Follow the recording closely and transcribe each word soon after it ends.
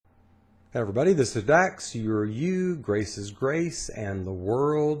Hey everybody, this is Dax. You're you, Grace is Grace, and the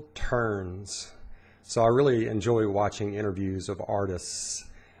world turns. So I really enjoy watching interviews of artists.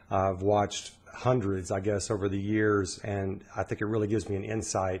 I've watched hundreds, I guess, over the years, and I think it really gives me an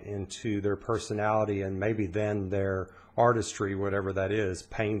insight into their personality and maybe then their artistry, whatever that is,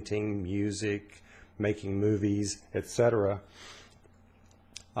 painting, music, making movies, etc.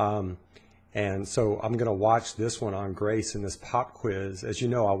 And so I'm going to watch this one on Grace in this pop quiz. As you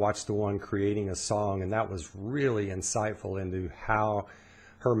know, I watched the one creating a song, and that was really insightful into how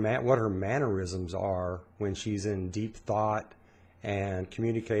what her mannerisms are when she's in deep thought and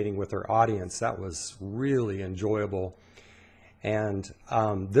communicating with her audience. That was really enjoyable. And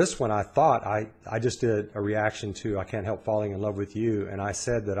this one, I thought, I just did a reaction to I Can't Help Falling in Love with You, and I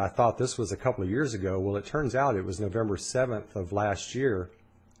said that I thought this was a couple of years ago. Well, it turns out it was November 7th of last year,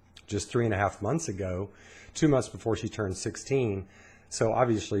 just 3.5 months ago, 2 months before she turned 16. So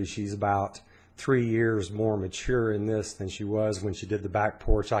obviously she's about 3 years more mature in this than she was when she did the back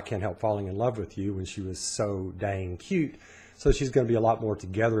porch I Can't Help Falling in Love with You when she was so dang cute. So she's going to be a lot more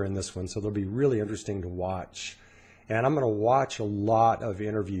together in this one, so they'll be really interesting to watch. And I'm going to watch a lot of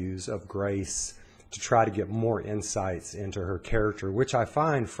interviews of Grace to try to get more insights into her character, which I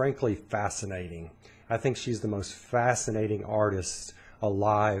find frankly fascinating. I think she's the most fascinating artist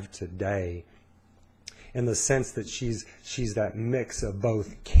alive today, in the sense that she's that mix of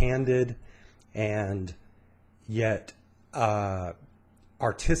both candid and yet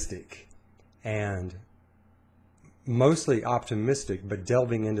artistic and mostly optimistic, but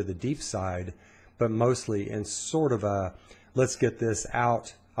delving into the deep side, but mostly in sort of a let's get this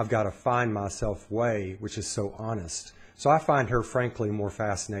out, I've got to find myself way, which is so honest. So I find her frankly more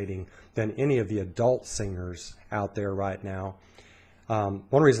fascinating than any of the adult singers out there right now.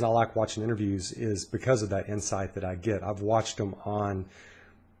 One reason I like watching interviews is because of that insight that I get. I've watched them on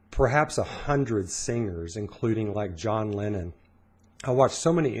perhaps 100 singers, including like John Lennon. I watched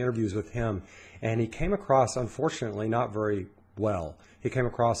so many interviews with him, and he came across, unfortunately, not very well. He came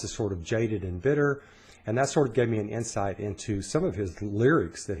across as sort of jaded and bitter, and that sort of gave me an insight into some of his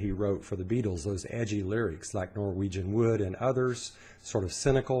lyrics that he wrote for the Beatles, those edgy lyrics like Norwegian Wood and others, sort of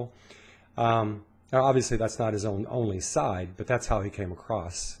cynical. Now, obviously, that's not his only side, but that's how he came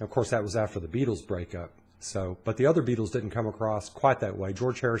across. And of course, that was after the Beatles breakup. So, but the other Beatles didn't come across quite that way.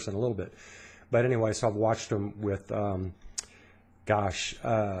 George Harrison a little bit. But anyway, so I've watched him with,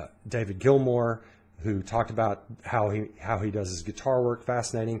 David Gilmour, who talked about how he does his guitar work,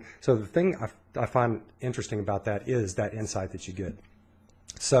 fascinating. So the thing I find interesting about that is that insight that you get.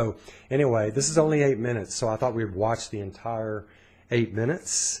 So anyway, this is only 8 minutes, so I thought we'd watch the entire 8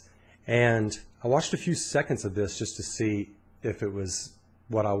 minutes. And I watched a few seconds of this just to see if it was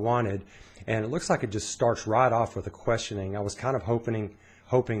what I wanted, and it looks like it just starts right off with a questioning. I was kind of hoping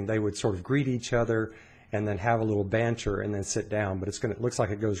they would sort of greet each other and then have a little banter and then sit down, but it looks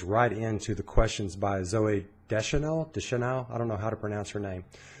like it goes right into the questions by Zooey Deschanel. I don't know how to pronounce her name.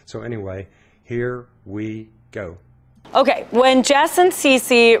 So anyway, here we go. Okay, when Jess and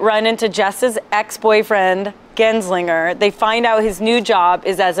Cece run into Jess's ex-boyfriend, Genslinger, they find out his new job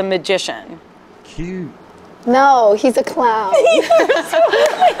is as a magician. Cute. No, he's a clown.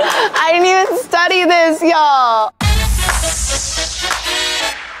 I didn't even study this, y'all.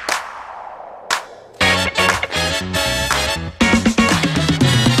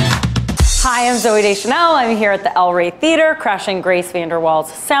 Hi, I'm Zooey Deschanel. I'm here at the El Rey Theater, crashing Grace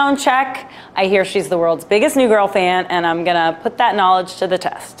Vanderwaal's sound check. I hear she's the world's biggest New Girl fan, and I'm gonna put that knowledge to the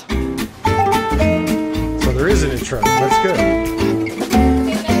test. So there is an intro. That's good.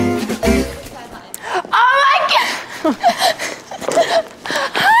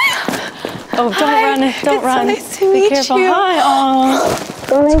 Oh, don't run. Don't run. So nice to meet careful. you. Hi. Oh,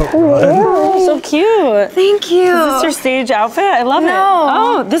 Oh, so cute. thank you. Is this your stage outfit? I love it.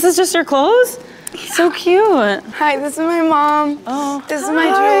 Oh, this is just your clothes? Yeah. So cute. Hi, this is my mom. Oh, this is my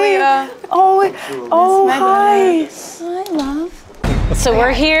Julia. Oh, hi. Hi, love. So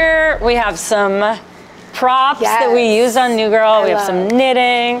we're here. We have some props that we use on New Girl. We have some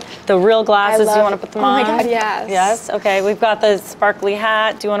knitting, the real glasses. Do you want to put them on? Oh my God, yes. Yes? Okay, we've got the sparkly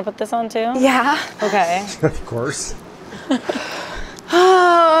hat. Do you want to put this on too? Yeah. Okay. Of course.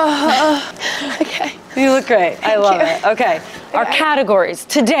 Okay. You look great. I love it. Okay. Our categories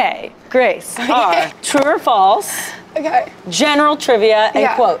today, Grace, are true or false, general trivia, and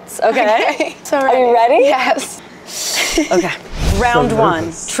quotes. Okay? So are you ready? Yes. Okay. Round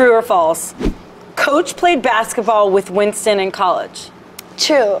one, true or false. Coach played basketball with Winston in college.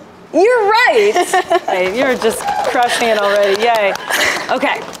 True. You're right. Hey, you're just crushing it already. Yay.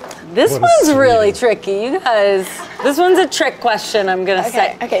 Okay. This What a one's really sweetie. tricky, you guys. This one's a trick question, I'm gonna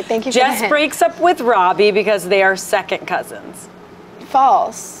say. Okay, thank you for the Jess hint. breaks up with Robbie because they are second cousins.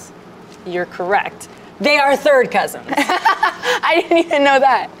 False. You're correct. They are third cousins. I didn't even know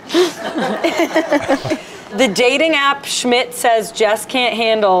that. The dating app Schmidt says Jess can't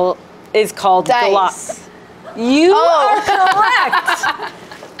handle is called Dice. You are correct.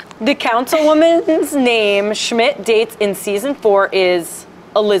 The councilwoman's name Schmidt dates in season 4 is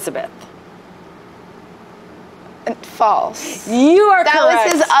Elizabeth. False. You are That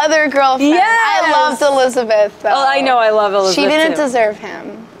correct. was his other girlfriend. Yes. I loved Elizabeth, though. Oh, I know, I love Elizabeth. She didn't too. deserve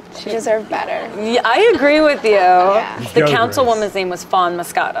him. She deserved better. Yeah, I agree with you. The Go, councilwoman's name was Fawn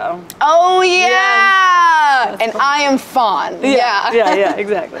Moscato. Oh, yeah. And I am Fawn. Yeah,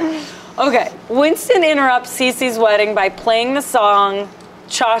 exactly. Okay, Winston interrupts Cece's wedding by playing the song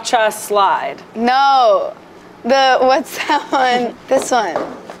Cha Cha Slide. No. What's that one? This one.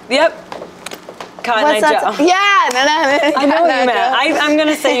 Yep. Cotton Eye What's that? Joe. Yeah. I know what you meant. I'm going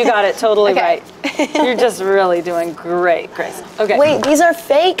to say you got it totally Okay. right. You're just really doing great, Grace. Okay. Wait, these are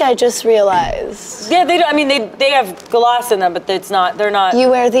fake, I just realized. Yeah, they do. I mean, they have gloss in them, but it's not. They're not. You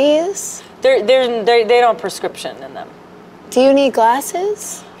wear these? They don't have prescription in them. Do you need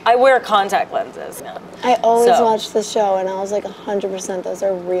glasses? I wear contact lenses. Yeah. I always So. watch the show and I was like 100% those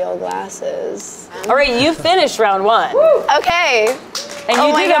are real glasses. All right, you finished round 1. Okay. And Oh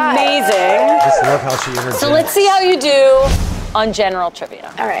you my did God. amazing. I just love how she interjects. So let's see how you do on general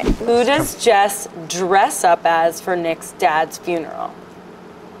trivia. All right. Who does Jess dress up as for Nick's dad's funeral?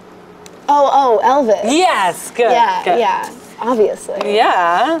 Oh, Elvis. Yes, good. Yeah, good. yeah. Obviously.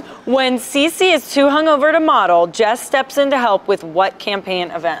 Yeah. When Cece is too hungover to model, Jess steps in to help with what campaign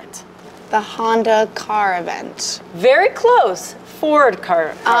event? The Honda car event. Very close. Ford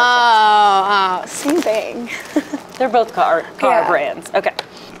car. Oh, same thing. They're both car Yeah. brands. Okay.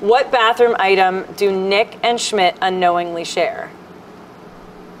 What bathroom item do Nick and Schmidt unknowingly share?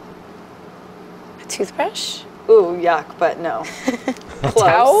 A toothbrush? Ooh, yuck, but no. Close.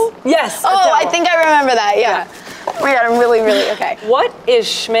 Towel? Yes. a Oh, I towel. think I remember that, yeah. Oh my God, I'm really, okay. What is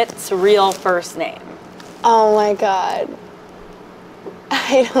Schmidt's real first name? Oh my God.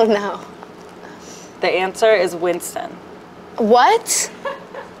 I don't know. The answer is Winston. What?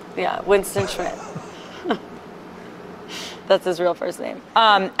 Yeah, Winston Schmidt. That's his real first name.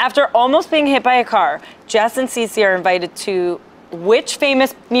 After almost being hit by a car, Jess and Cece are invited to which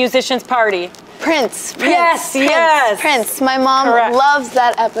famous musician's party? Prince. Yes, yes. Prince. My mom Correct. loves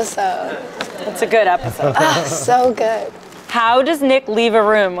that episode. That's a good episode. Oh, so good. How does Nick leave a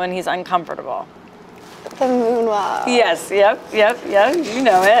room when he's uncomfortable? The moonwalk. Yes, yep. You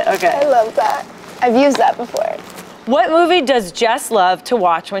know it. I Okay. love that. I've used that before. What movie does Jess love to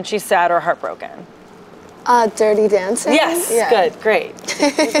watch when she's sad or heartbroken? Dirty Dancing? Yes, Yeah. good, great.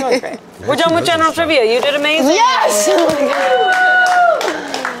 You're doing great. We're done with general trivia. You did amazing. Yes!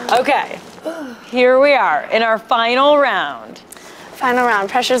 Okay, here we are in our final round. Final round.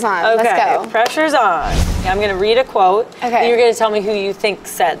 Pressure's on. Okay, Let's go. pressure's on. Yeah, I'm gonna read a quote. Okay. And you're gonna tell me who you think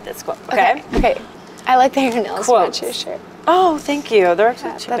said this quote. Okay. Okay. I like the hair nails Quotes. match your shirt. Oh, thank you. They're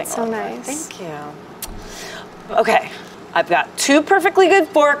actually chipping That's a so little bit. nice. Thank you. Okay, I've got 2 perfectly good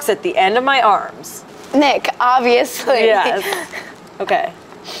forks at the end of my arms. Nick, obviously. Yes. Okay.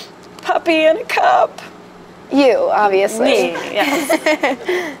 Puppy in a cup. You, obviously. Me,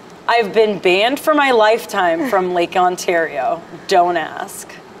 yes. I've been banned for my lifetime from Lake Ontario. Don't ask.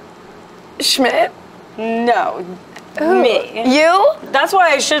 Schmidt. No. Ooh. Me. You? That's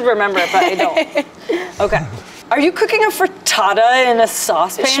why I should remember it, but I don't. Okay. Are you cooking a frittata in a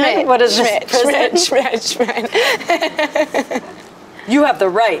saucepan? Schmidt. What is Schmidt. this prison? Schmidt. You have the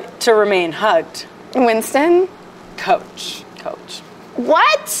right to remain hugged. Winston? Coach.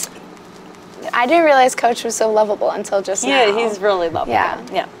 What? I didn't realize Coach was so lovable until just now. Yeah, he's really lovely.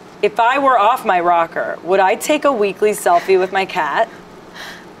 Yeah. If I were off my rocker, would I take a weekly selfie with my cat?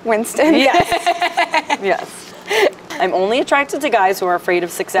 Winston? Yes. Yes. I'm only attracted to guys who are afraid of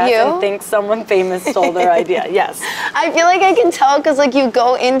success You? and think someone famous stole their idea. Yes. I feel like I can tell because like you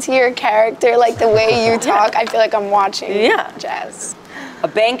go into your character, like the way you talk. I feel like I'm watching Yeah. Jazz. A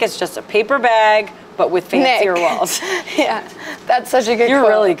bank is just a paper bag, but with fancier Nick. walls. Yeah, that's such a good You're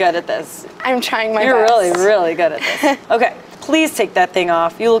quote. really good at this. I'm trying my You're best. really, really good at this. Okay, please take that thing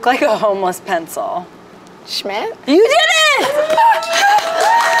off. You look like a homeless pencil. Schmidt? You did it!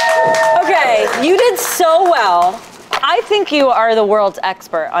 Okay, you did so well. I think you are the world's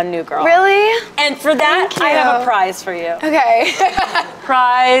expert on New Girl. Really? And for that, Thank I have a you. prize for you. Okay.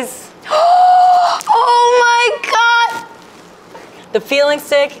 Prize, Oh my God! the feeling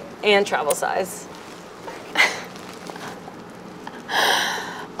stick and travel size.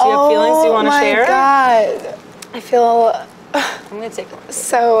 Do you have feelings you want to share? Oh my God. I feel I'm going to take one.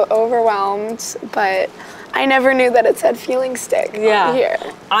 so overwhelmed, but I never knew that it said feeling stick on here.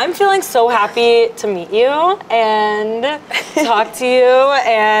 I'm feeling so happy to meet you and talk to you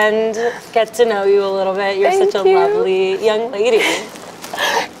and get to know you a little bit. You're such a lovely young lady.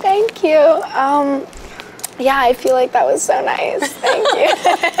 Thank you. Yeah, I feel like that was so nice. Thank you.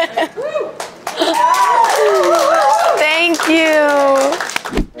 Thank you.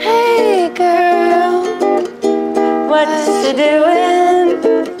 Hey, girl. What you doing?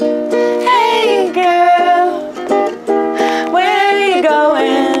 Hey, girl. Where are you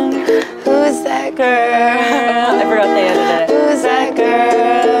going? Who's that girl? I forgot they edited it. Who's that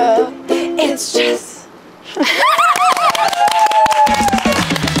girl? It's just...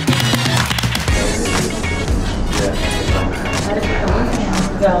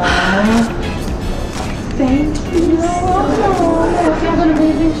 Thank you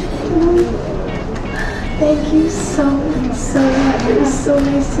Thank you so much. It was so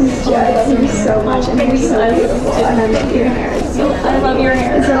nice to meet you. I love you so much. And you're so beautiful. And I love your hair. I love your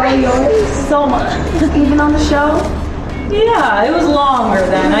hair. Is it all yours? So much. Even on the show? Yeah, it was longer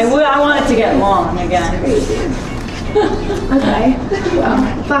then. I want it to get long again. Crazy. Okay.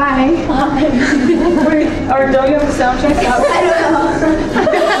 Well, bye. Or don't you have a sound check? I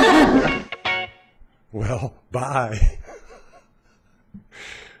don't know. Well, bye.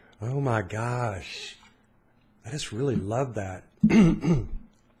 Oh my gosh. I just really love that.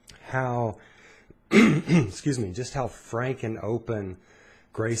 How, excuse me, just how frank and open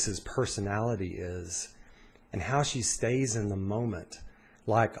Grace's personality is and how she stays in the moment.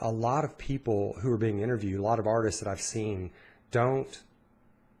 Like a lot of people who are being interviewed, a lot of artists that I've seen don't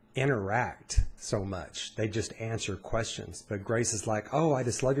interact so much. They just answer questions. But Grace is like, oh, I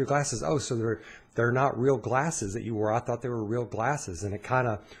just love your glasses. Oh, so they're not real glasses that you wore. I thought they were real glasses. And it kind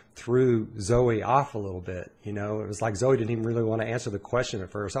of threw Zooey off a little bit. You know, it was like Zooey didn't even really want to answer the question at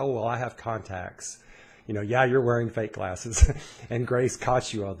first. Oh, well, I have contacts. You know, yeah, you're wearing fake glasses. And Grace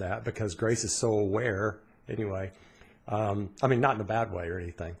caught you on that because Grace is so aware anyway. I mean, not in a bad way or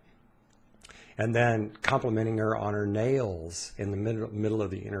anything. And then complimenting her on her nails in the middle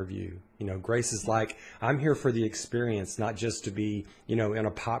of the interview. You know, Grace is like, I'm here for the experience, not just to be, you know, in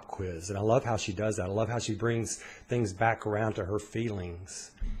a pop quiz. And I love how she does that. I love how she brings things back around to her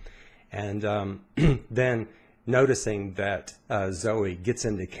feelings. And then noticing that Zooey gets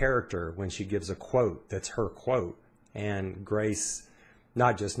into character when she gives a quote that's her quote. And Grace,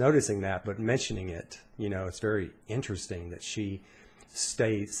 not just noticing that, but mentioning it. You know, it's very interesting that she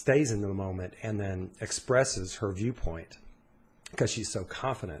stays in the moment and then expresses her viewpoint because she's so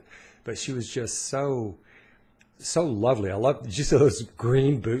confident. But she was just so lovely. I love, did you see those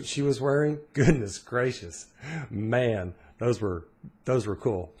green boots she was wearing? Goodness gracious, man, those were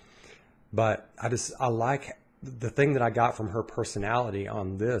cool. But I like the thing that I got from her personality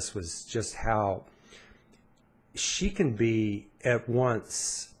on this was just how she can be at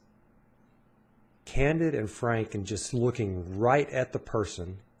once candid and frank and just looking right at the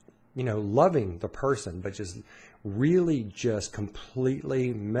person, you know, loving the person, but just really just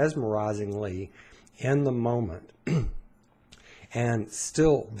completely mesmerizingly in the moment and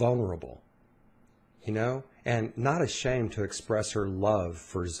still vulnerable, you know, and not ashamed to express her love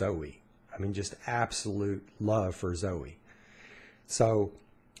for Zooey. I mean, just absolute love for Zooey. So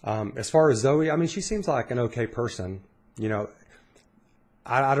as far as Zooey, I mean, she seems like an okay person, you know.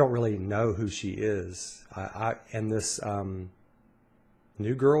 I don't really know who she is. And this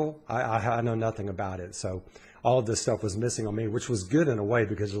new girl, I know nothing about it. So all of this stuff was missing on me, which was good in a way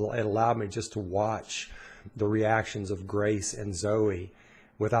because it allowed me just to watch the reactions of Grace and Zooey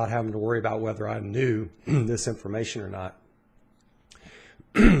without having to worry about whether I knew this information or not.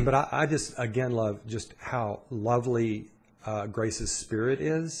 But I just, again, love just how lovely Grace's spirit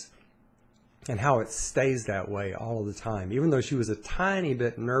is. And how it stays that way all of the time. Even though she was a tiny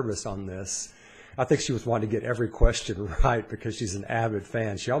bit nervous on this, I think she was wanting to get every question right because she's an avid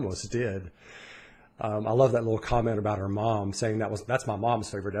fan. She almost did. I love that little comment about her mom saying that's my mom's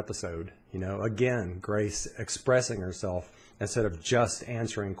favorite episode. You know, again, Grace expressing herself instead of just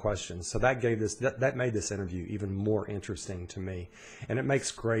answering questions. So that gave that made this interview even more interesting to me, and it makes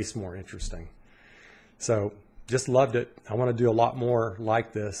Grace more interesting. So. Just loved it. I want to do a lot more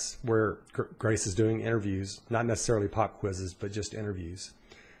like this where Grace is doing interviews, not necessarily pop quizzes, but just interviews.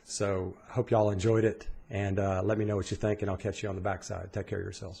 So I hope y'all enjoyed it, and let me know what you think, and I'll catch you on the backside. Take care of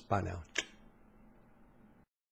yourselves. Bye now.